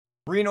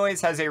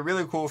Renoise has a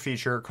really cool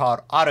feature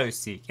called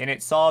Autoseek, and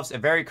it solves a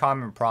very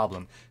common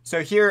problem.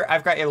 So here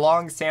I've got a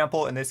long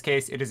sample. In this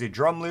case, it is a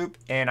drum loop,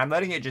 and I'm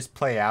letting it just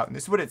play out. And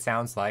this is what it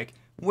sounds like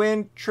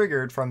when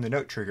triggered from the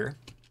note trigger.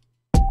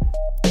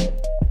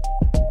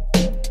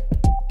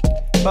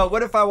 But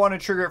what if I want to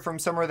trigger it from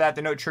somewhere that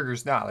the note trigger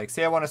is not? Like,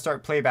 say I want to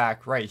start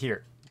playback right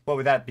here. What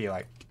would that be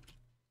like?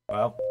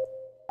 Well,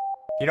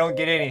 you don't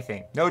get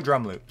anything. No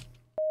drum loop.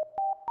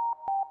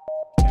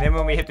 And then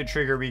when we hit the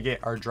trigger, we get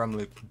our drum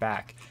loop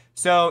back.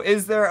 So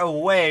is there a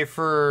way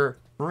for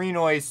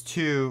Renoise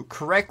to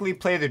correctly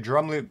play the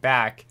drum loop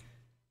back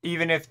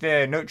even if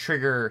the note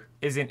trigger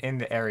isn't in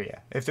the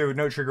area? If the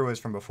note trigger was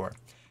from before?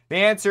 The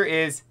answer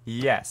is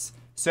yes.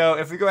 So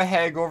if we go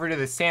ahead and go over to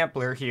the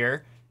sampler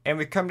here, and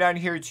we come down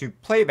here to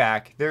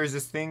playback, there's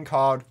this thing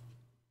called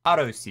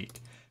Autoseek.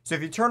 So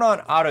if you turn on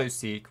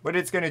Autoseek, what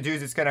it's going to do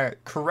is it's going to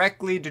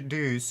correctly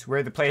deduce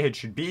where the playhead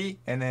should be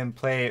and then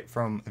play it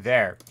from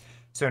there.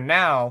 So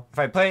now, if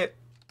I play it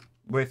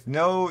with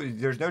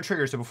there's no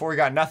trigger, so before we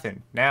got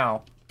nothing.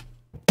 Now,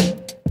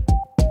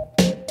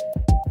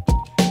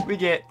 we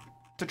get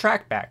the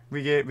track back.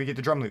 We get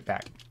the drum loop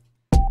back.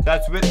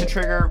 That's with the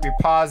trigger, we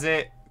pause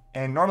it,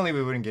 and normally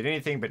we wouldn't get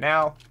anything, but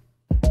now.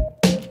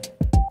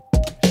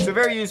 So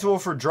very useful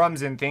for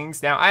drums and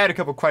things. Now, I had a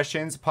couple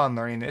questions upon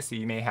learning this that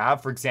you may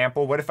have. For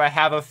example, what if I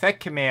have effect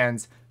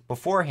commands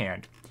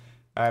beforehand?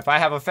 If I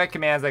have effect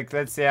commands, like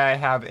let's say I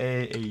have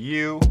a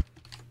U,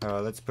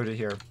 let's put it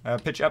here, a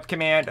pitch up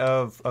command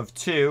of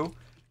 2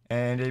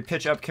 and a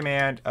pitch up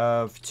command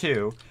of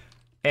 2.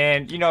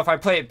 And, you know, if I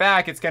play it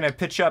back, it's going to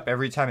pitch up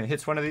every time it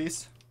hits one of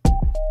these.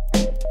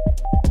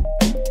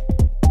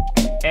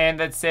 And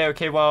let's say,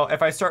 okay, well,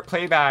 if I start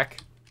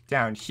playback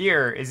down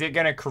here, is it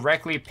going to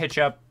correctly pitch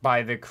up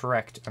by the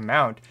correct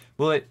amount?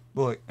 Will it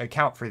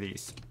account for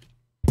these?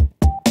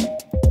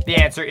 The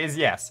answer is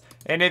yes.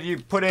 And if you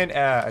put in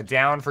a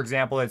down, for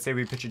example, let's say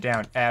we pitch it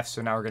down F,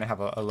 so now we're going to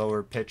have a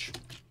lower pitch.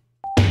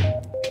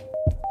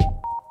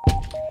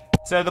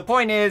 So the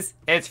point is,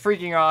 it's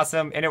freaking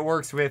awesome, and it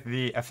works with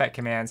the effect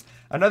commands.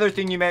 Another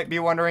thing you might be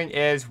wondering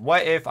is,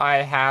 what if I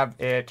have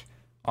it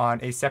on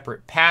a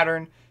separate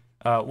pattern?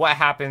 What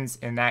happens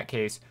in that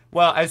case?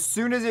 Well, as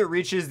soon as it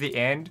reaches the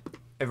end,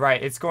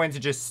 right, it's going to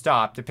just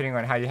stop, depending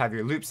on how you have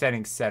your loop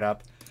settings set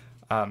up.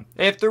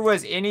 If there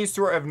was any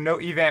sort of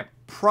note event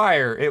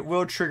prior, it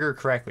will trigger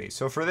correctly.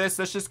 So for this,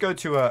 let's just go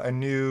to a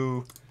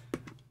new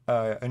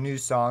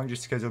song,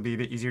 just because it'll be a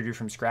bit easier to do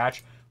from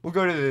scratch. We'll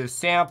go to the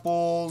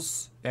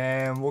samples,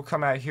 and we'll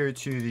come out here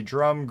to the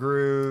drum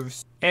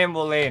grooves, and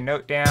we'll lay a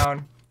note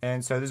down.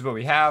 And so this is what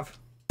we have.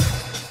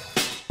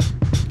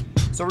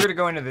 So we're going to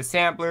go into the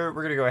sampler.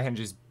 We're going to go ahead and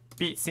just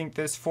beat sync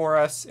this for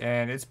us,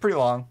 and it's pretty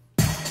long.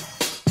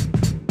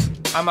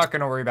 I'm not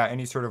going to worry about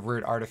any sort of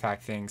weird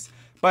artifact things.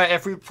 But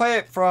if we play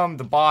it from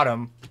the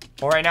bottom,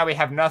 well, right now we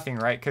have nothing,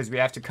 right? Because we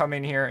have to come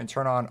in here and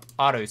turn on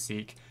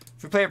Autoseek.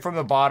 If we play it from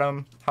the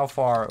bottom, how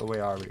far away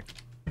are we?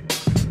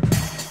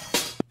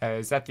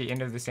 Is that the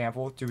end of the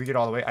sample? Do we get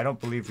all the way? I don't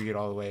believe we get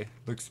all the way.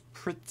 Looks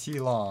pretty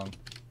long.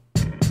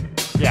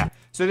 Yeah,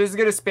 so this is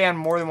going to span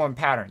more than one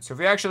pattern. So if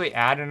we actually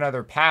add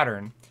another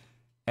pattern,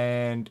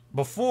 and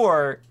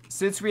before,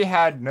 since we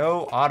had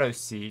no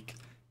Autoseek,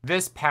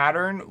 this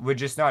pattern would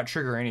just not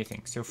trigger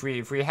anything. So if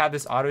we had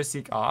this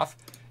Autoseek off,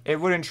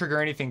 it wouldn't trigger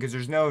anything because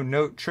there's no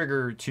note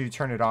trigger to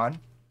turn it on.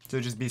 So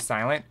it'd just be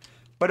silent.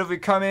 But if we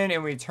come in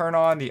and we turn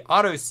on the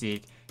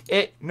Autoseek,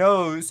 it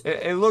knows,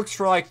 it looks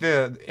for like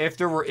if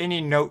there were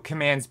any note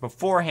commands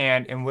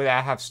beforehand, and would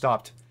that have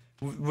stopped,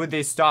 would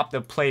they stop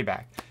the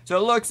playback? So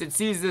it looks, it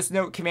sees this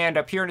note command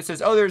up here, and it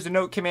says, oh, there's a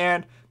note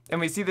command, and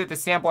we see that the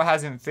sample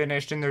hasn't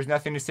finished and there's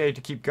nothing to say to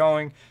keep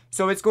going.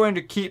 So it's going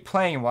to keep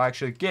playing, and we'll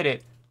actually get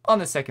it on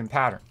the second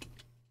pattern.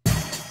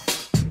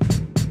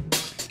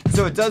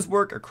 So it does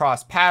work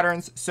across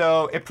patterns.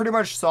 So it pretty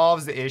much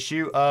solves the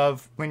issue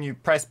of when you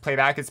press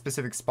playback at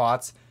specific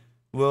spots,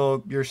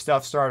 will your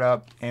stuff start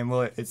up and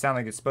will it sound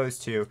like it's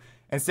supposed to,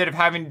 instead of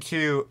having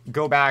to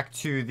go back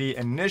to the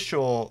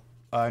initial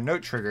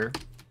note trigger,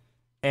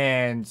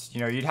 and you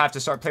know, you'd have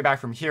to start playback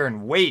from here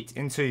and wait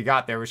until you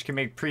got there, which can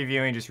make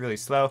previewing just really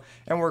slow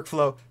and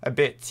workflow a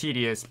bit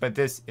tedious. But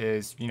this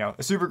is, you know,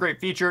 a super great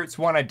feature. It's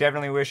one I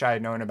definitely wish I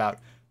had known about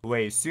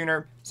way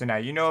sooner. So now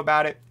you know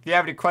about it. If you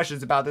have any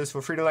questions about this,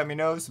 feel free to let me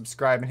know.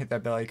 Subscribe and hit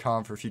that bell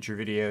icon for future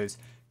videos,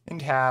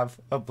 and have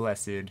a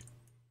blessed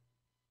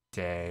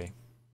day.